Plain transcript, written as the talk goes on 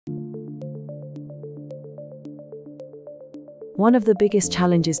One of the biggest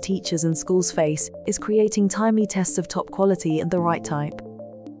challenges teachers and schools face is creating timely tests of top quality and the right type.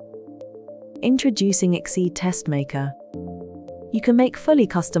 Introducing XSEED TestMaker. You can make fully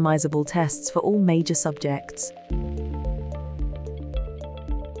customizable tests for all major subjects.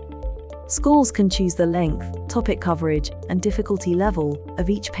 Schools can choose the length, topic coverage, and difficulty level of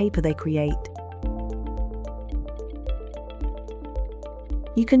each paper they create.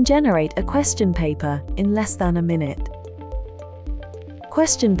 You can generate a question paper in less than a minute.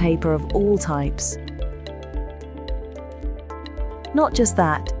 Question paper of all types. Not just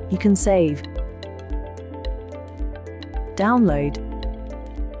that, you can save, download,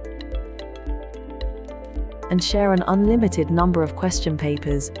 and share an unlimited number of question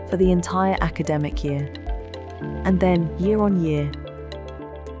papers for the entire academic year. And then, year on year.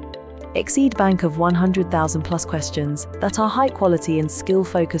 XSEED bank of 100,000 plus questions that are high quality and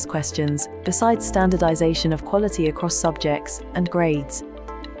skill-focused questions, besides standardization of quality across subjects and grades.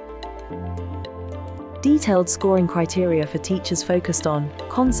 Detailed scoring criteria for teachers focused on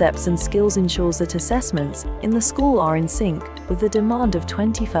concepts and skills ensures that assessments in the school are in sync with the demand of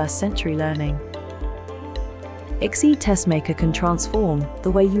 21st century learning. XSEED TestMaker can transform the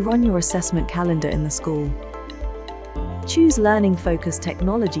way you run your assessment calendar in the school. Choose learning-focused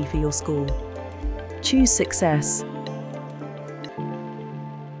technology for your school. Choose success.